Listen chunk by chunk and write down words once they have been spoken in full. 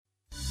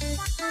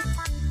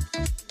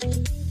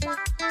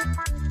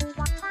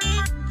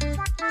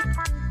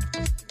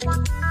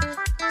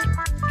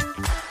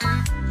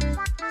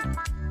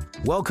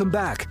Welcome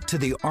back to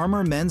the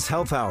Armor Men's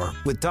Health Hour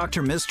with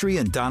Dr. Mistry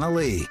and Donna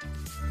Lee.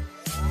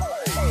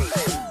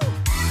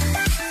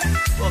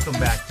 Welcome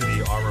back to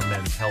the Armor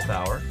Men's Health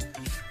Hour.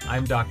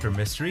 I'm Dr.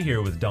 Mistry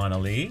here with Donna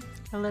Lee.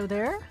 Hello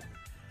there.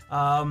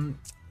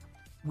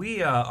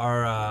 We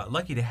are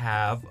lucky to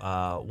have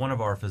one of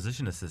our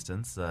physician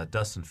assistants,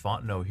 Dustin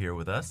Fontenot, here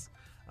with us.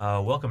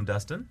 Welcome,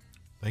 Dustin.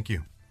 Thank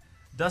you.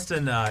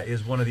 Dustin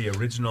is one of the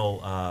original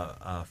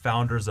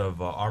founders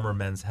of Armor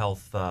Men's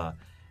Health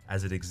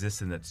as it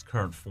exists in its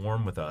current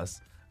form with us,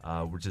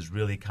 which is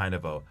really kind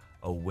of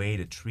a way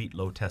to treat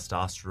low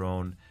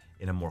testosterone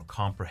in a more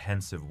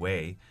comprehensive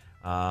way.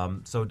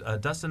 So,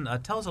 Dustin,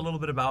 tell us a little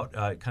bit about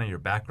kind of your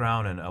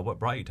background and what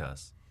brought you to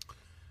us.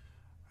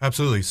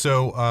 Absolutely.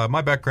 So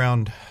my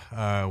background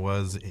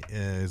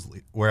is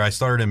where I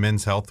started in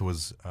men's health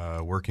was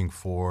working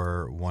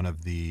for one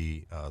of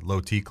the low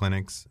T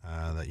clinics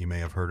that you may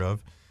have heard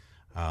of.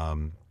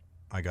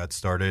 I got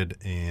started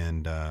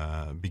and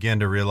began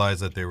to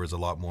realize that there was a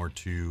lot more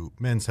to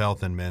men's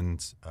health and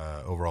men's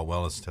overall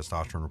wellness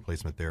testosterone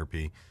replacement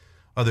therapy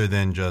other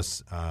than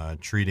just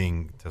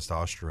treating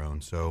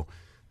testosterone. So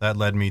that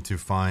led me to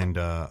find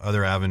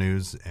other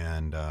avenues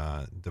and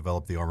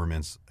develop the Armor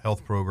Men's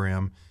Health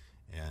Program,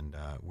 and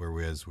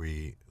whereas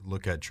we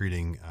look at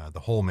treating the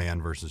whole man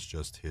versus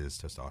just his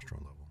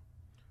testosterone level.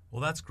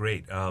 Well, that's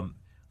great.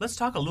 Let's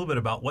talk a little bit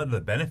about what are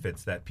the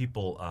benefits that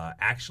people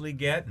actually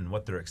get and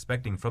what they're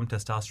expecting from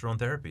testosterone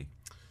therapy.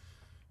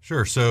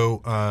 Sure.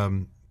 So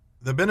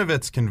the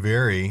benefits can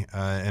vary,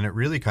 and it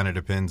really kind of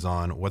depends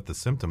on what the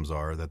symptoms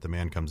are that the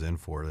man comes in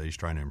for that he's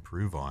trying to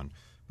improve on.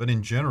 But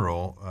in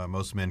general,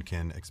 most men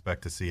can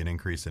expect to see an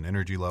increase in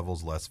energy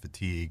levels, less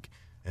fatigue,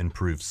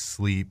 improved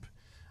sleep.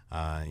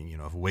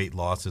 If weight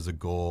loss is a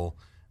goal,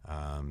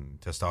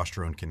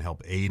 testosterone can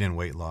help aid in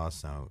weight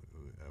loss. Now,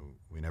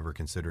 we never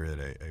consider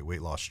it a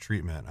weight loss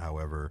treatment.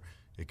 However,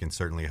 it can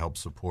certainly help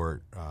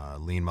support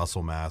lean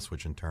muscle mass,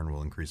 which in turn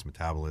will increase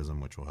metabolism,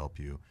 which will help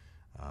you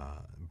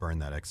burn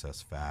that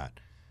excess fat.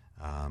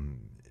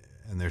 And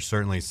there's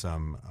certainly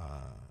some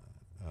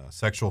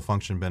sexual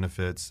function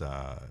benefits.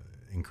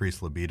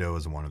 Increased libido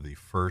is one of the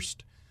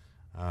first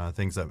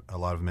things that a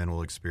lot of men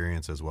will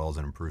experience, as well as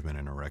an improvement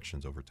in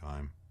erections over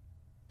time.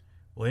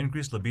 Well,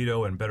 increased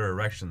libido and better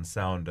erections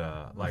sound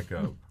like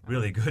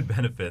really good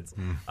benefits.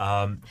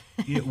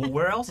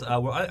 Where else?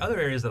 Other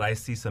areas that I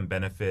see some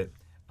benefit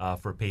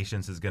for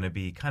patients is going to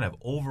be kind of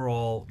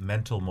overall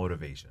mental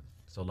motivation.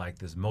 So like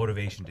this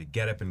motivation to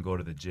get up and go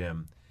to the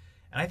gym.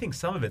 And I think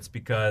some of it's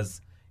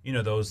because,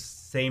 those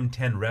same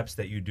 10 reps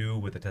that you do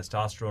with a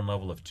testosterone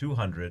level of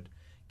 200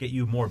 get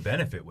you more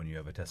benefit when you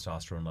have a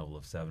testosterone level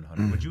of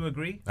 700. Would you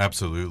agree?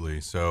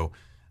 Absolutely. So,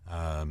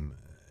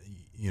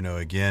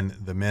 again,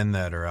 the men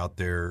that are out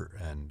there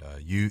and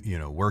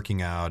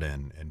working out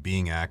and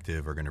being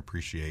active are going to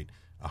appreciate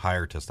a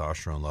higher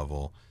testosterone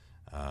level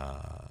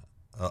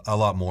a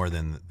lot more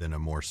than a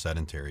more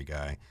sedentary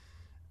guy.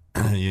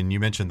 And you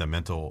mentioned the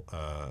mental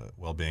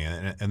well-being,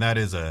 and that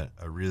is a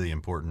really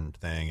important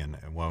thing, and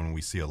one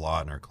we see a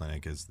lot in our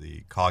clinic is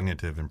the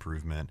cognitive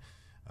improvement.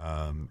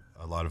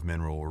 A lot of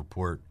men will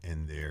report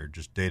in their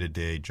just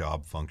day-to-day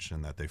job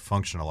function that they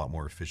function a lot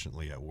more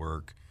efficiently at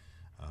work.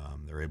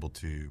 They're able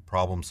to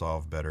problem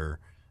solve better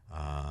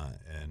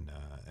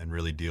and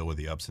really deal with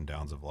the ups and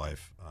downs of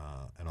life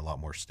in a lot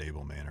more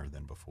stable manner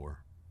than before.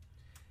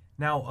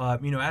 Now,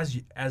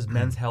 as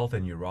men's health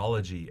and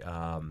urology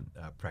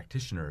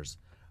practitioners,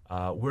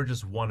 we're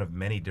just one of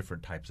many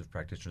different types of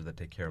practitioners that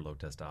take care of low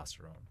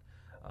testosterone.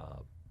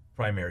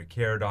 Primary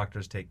care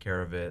doctors take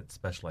care of it.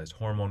 Specialized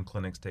hormone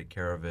clinics take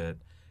care of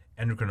it.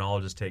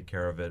 Endocrinologists take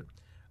care of it.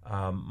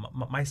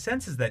 My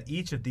sense is that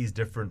each of these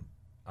different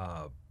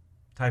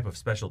type of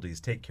specialties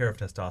take care of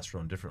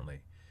testosterone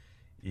differently.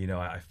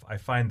 I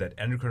find that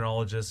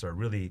endocrinologists are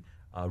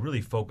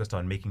really focused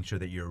on making sure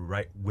that you're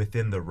right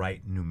within the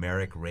right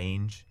numeric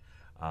range.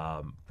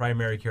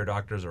 Primary care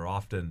doctors are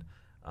often,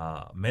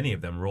 many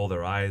of them roll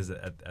their eyes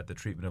at the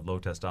treatment of low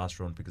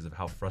testosterone because of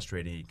how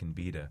frustrating it can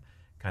be to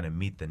kind of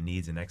meet the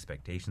needs and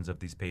expectations of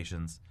these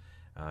patients,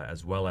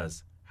 as well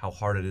as how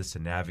hard it is to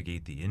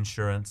navigate the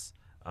insurance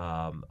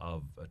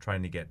of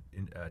trying to get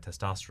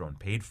testosterone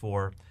paid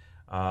for.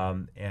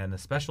 And the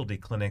specialty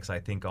clinics,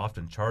 I think,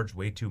 often charge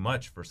way too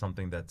much for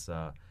something that's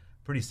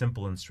pretty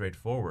simple and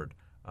straightforward.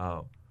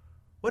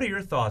 What are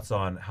your thoughts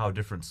on how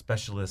different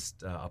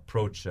specialists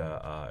approach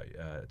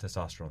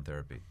testosterone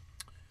therapy?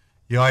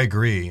 Yeah, I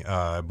agree.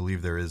 I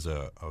believe there is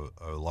a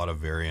lot of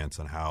variance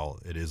on how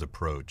it is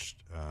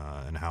approached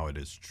and how it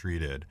is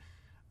treated.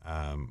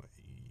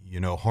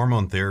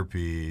 Hormone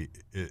therapy,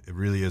 it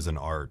really is an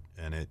art,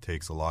 and it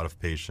takes a lot of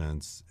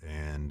patience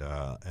and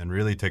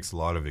really takes a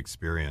lot of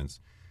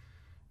experience.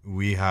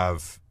 We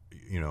have,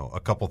 a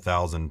couple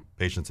thousand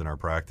patients in our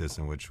practice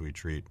in which we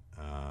treat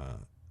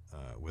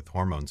with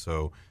hormones.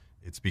 So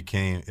it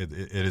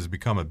has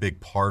become a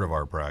big part of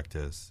our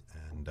practice,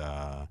 and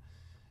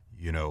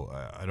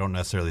I don't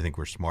necessarily think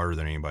we're smarter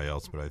than anybody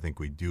else, but I think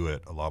we do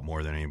it a lot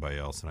more than anybody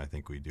else, and I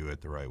think we do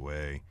it the right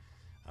way.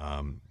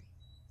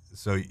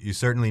 So you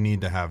certainly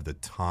need to have the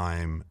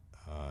time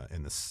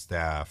and the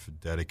staff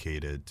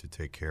dedicated to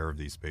take care of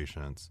these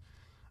patients.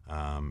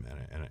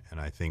 And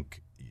I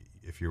think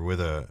if you're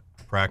with a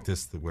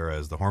practice,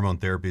 whereas the hormone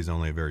therapy is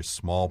only a very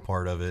small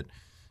part of it,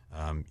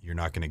 you're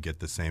not going to get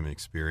the same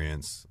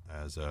experience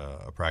as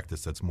a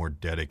practice that's more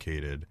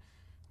dedicated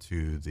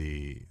to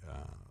the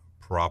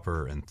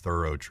proper and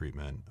thorough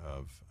treatment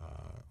of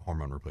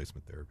hormone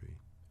replacement therapy.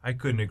 I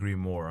couldn't agree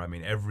more. I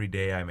mean, every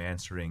day I'm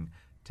answering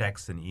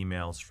texts and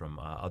emails from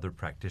other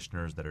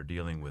practitioners that are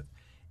dealing with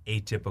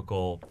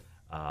atypical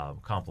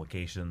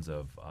complications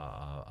of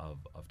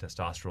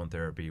testosterone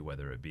therapy,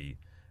 whether it be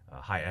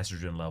high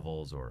estrogen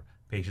levels or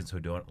patients who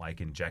don't like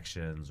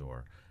injections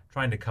or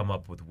trying to come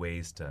up with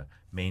ways to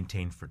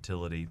maintain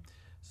fertility.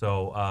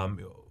 So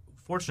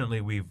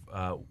fortunately, we've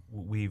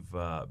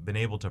been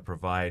able to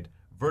provide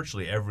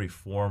virtually every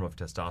form of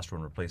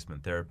testosterone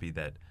replacement therapy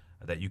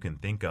that you can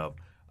think of.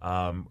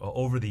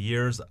 Over the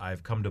years,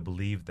 I've come to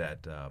believe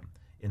that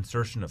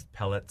insertion of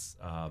pellets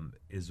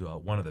is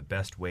one of the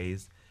best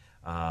ways.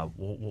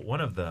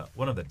 One of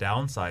the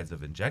downsides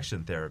of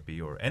injection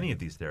therapy or any of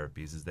these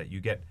therapies is that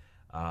you get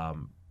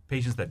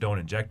patients that don't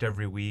inject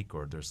every week,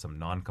 or there's some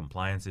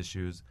non-compliance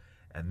issues,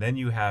 and then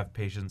you have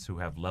patients who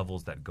have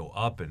levels that go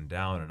up and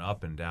down and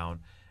up and down,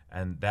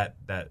 and that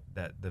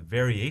the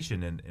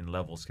variation in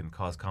levels can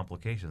cause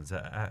complications.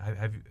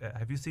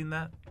 Have you seen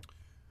that?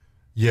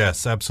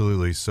 Yes,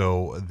 absolutely.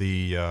 So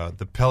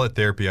the pellet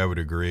therapy, I would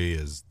agree,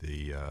 is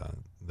the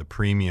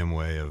premium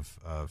way of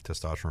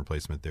testosterone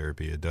replacement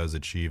therapy. It does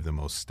achieve the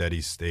most steady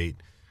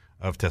state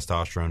of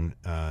testosterone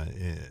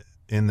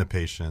in the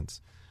patients.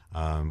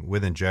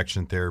 With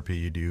injection therapy,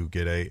 you do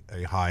get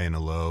a high and a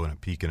low and a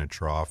peak and a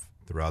trough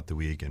throughout the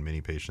week, and many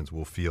patients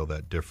will feel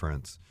that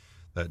difference,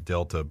 that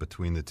delta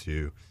between the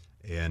two.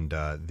 And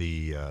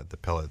the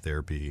pellet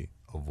therapy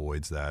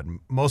avoids that.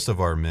 Most of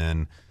our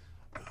men,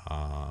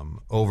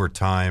 over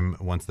time,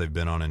 once they've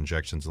been on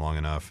injections long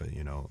enough,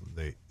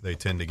 they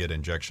tend to get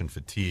injection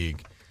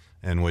fatigue,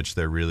 in which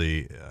they're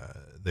really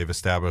they've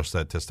established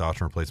that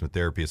testosterone replacement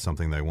therapy is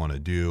something they want to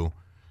do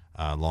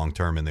long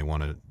term, and they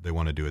want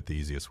to do it the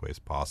easiest way as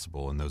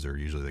possible. And those are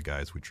usually the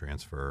guys we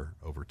transfer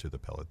over to the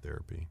pellet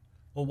therapy.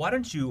 Well, why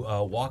don't you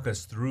walk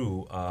us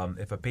through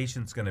if a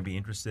patient's going to be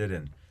interested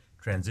in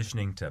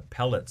transitioning to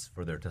pellets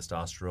for their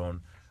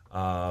testosterone?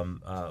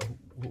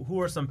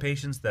 Who are some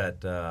patients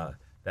that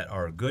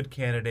are good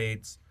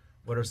candidates?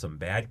 What are some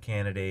bad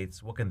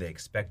candidates? What can they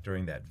expect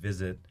during that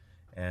visit?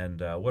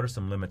 And what are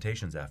some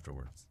limitations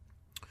afterwards?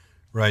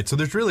 Right. So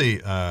there's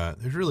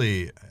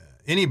really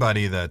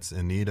anybody that's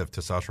in need of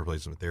testosterone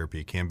replacement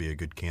therapy can be a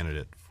good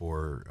candidate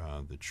for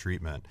the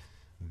treatment.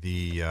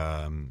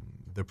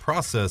 The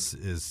process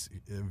is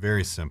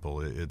very simple.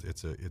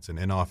 It's an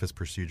in-office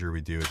procedure we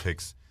do. It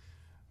takes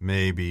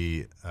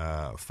maybe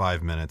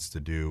 5 minutes to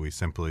do. We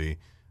simply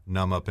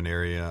numb up an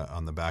area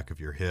on the back of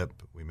your hip.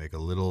 We make a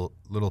little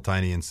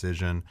tiny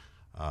incision,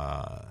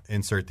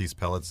 insert these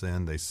pellets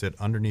in. They sit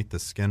underneath the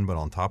skin but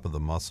on top of the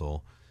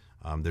muscle.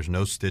 There's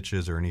no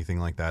stitches or anything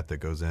like that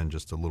goes in,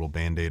 just a little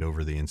Band-Aid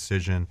over the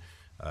incision.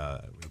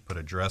 We put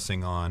a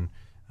dressing on,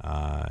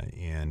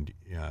 and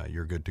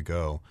you're good to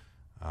go.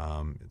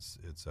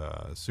 It's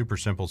super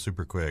simple,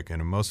 super quick.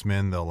 And in most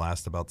men, they'll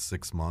last about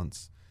 6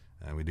 months.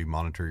 And we do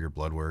monitor your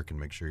blood work and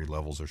make sure your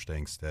levels are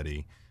staying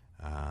steady.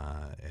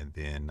 And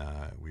then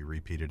we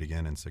repeat it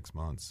again in 6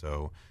 months.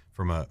 So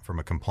from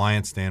a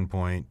compliance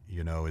standpoint,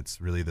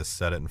 it's really the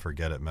set it and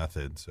forget it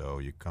method. So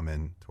you come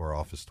in to our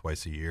office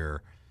twice a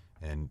year,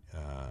 and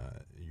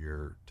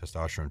your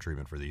testosterone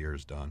treatment for the year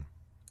is done.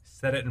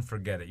 Set it and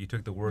forget it. You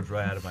took the words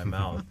right out of my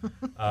mouth.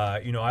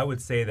 I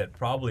would say that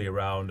probably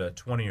around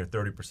 20 or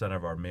 30%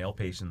 of our male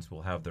patients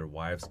will have their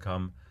wives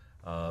come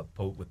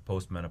with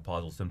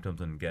postmenopausal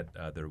symptoms and get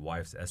their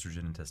wife's estrogen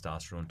and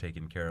testosterone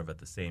taken care of at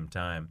the same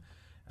time.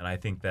 And I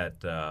think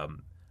that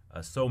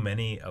so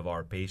many of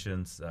our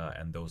patients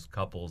and those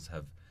couples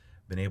have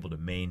been able to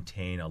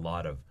maintain a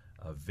lot of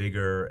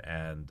vigor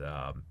and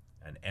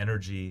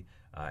energy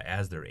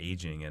as they're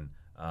aging. And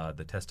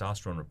the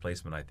testosterone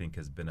replacement, I think,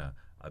 has been a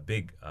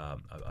big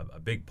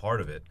part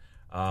of it.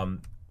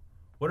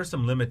 What are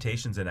some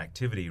limitations in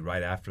activity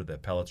right after the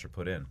pellets are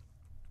put in?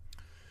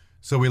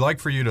 So we like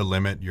for you to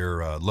limit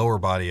your lower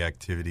body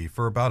activity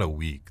for about a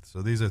week.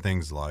 So these are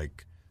things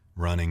like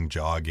running,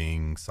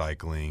 jogging,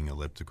 cycling,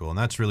 elliptical, and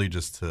that's really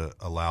just to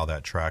allow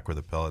that track where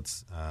the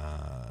pellets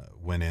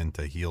went in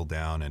to heal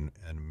down and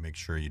make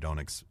sure you don't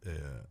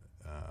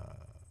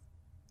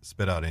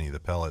spit out any of the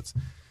pellets.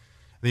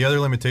 The other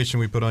limitation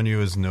we put on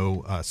you is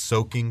no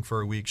soaking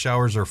for a week.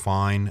 Showers are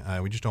fine.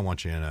 We just don't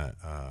want you in a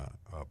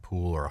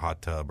pool or a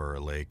hot tub or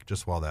a lake,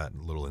 just while that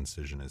little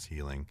incision is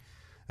healing.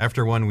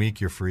 After 1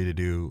 week, you're free to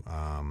do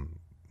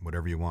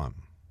whatever you want.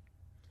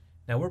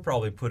 Now, we're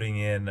probably putting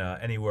in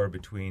anywhere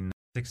between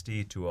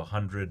 60 to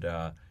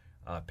 100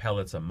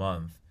 pellets a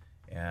month.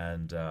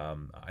 And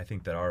I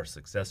think that our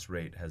success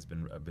rate has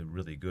been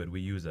really good.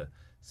 We use a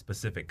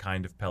specific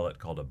kind of pellet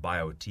called a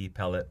Bio-T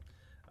pellet.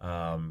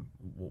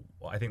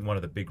 I think one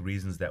of the big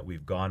reasons that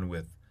we've gone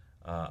with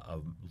a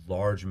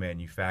large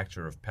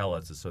manufacturer of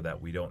pellets is so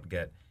that we don't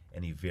get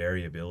any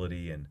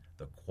variability in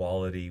the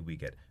quality. We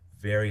get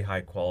very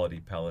high quality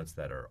pellets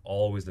that are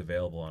always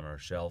available on our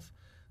shelf.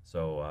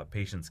 So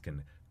patients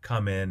can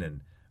come in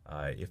and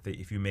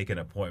if you make an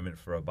appointment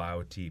for a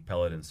Bio-T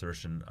pellet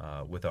insertion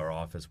with our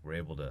office, we're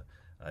able to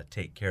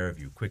take care of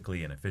you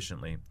quickly and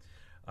efficiently.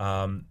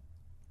 Well,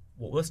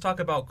 let's talk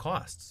about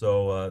cost.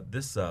 So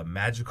this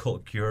magical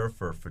cure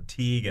for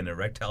fatigue and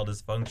erectile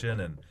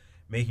dysfunction and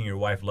making your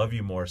wife love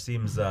you more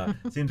seems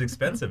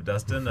expensive,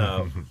 Dustin.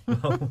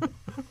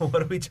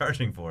 What are we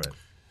charging for it?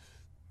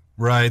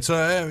 Right,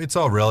 so it's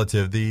all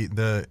relative.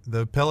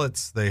 The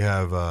pellets, they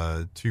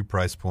have 2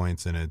 price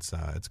points, and it's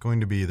going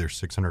to be either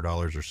 $600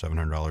 or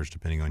 $700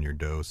 depending on your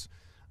dose.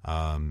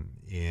 And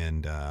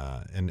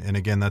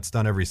again, that's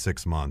done every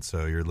 6 months,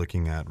 so you're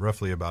looking at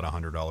roughly about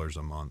 $100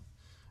 a month,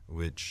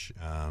 which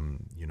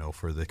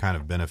for the kind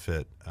of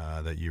benefit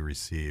that you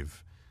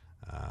receive,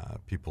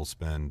 people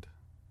spend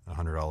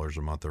 $100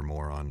 a month or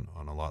more on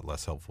a lot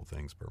less helpful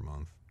things per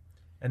month.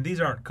 And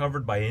these aren't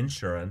covered by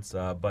insurance,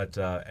 but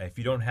if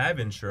you don't have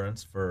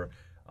insurance, for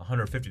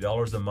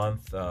 $150 a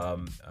month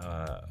on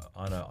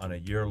a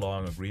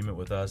year-long agreement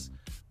with us,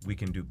 we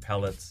can do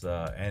pellets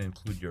and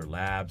include your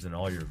labs and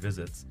all your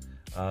visits.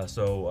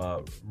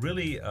 So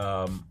really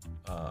a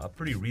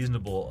pretty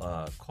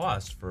reasonable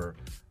cost for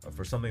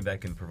something that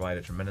can provide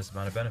a tremendous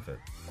amount of benefit.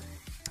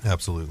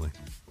 Absolutely.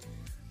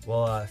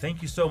 Well,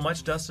 thank you so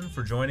much, Dustin,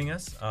 for joining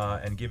us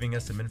and giving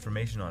us some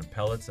information on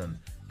pellets and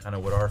kind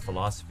of what our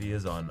philosophy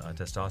is on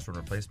testosterone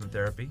replacement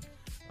therapy.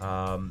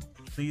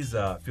 Please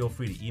feel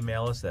free to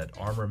email us at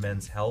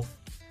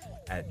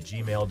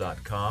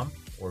armormenshealth@gmail.com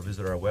or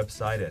visit our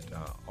website at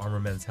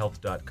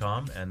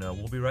armormenshealth.com, and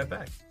we'll be right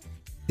back.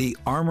 The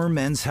Armor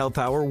Men's Health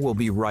Hour will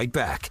be right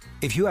back.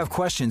 If you have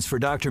questions for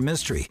Dr.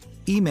 Mistry,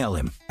 email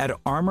him at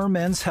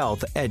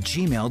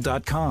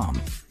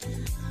armormenshealth@gmail.com.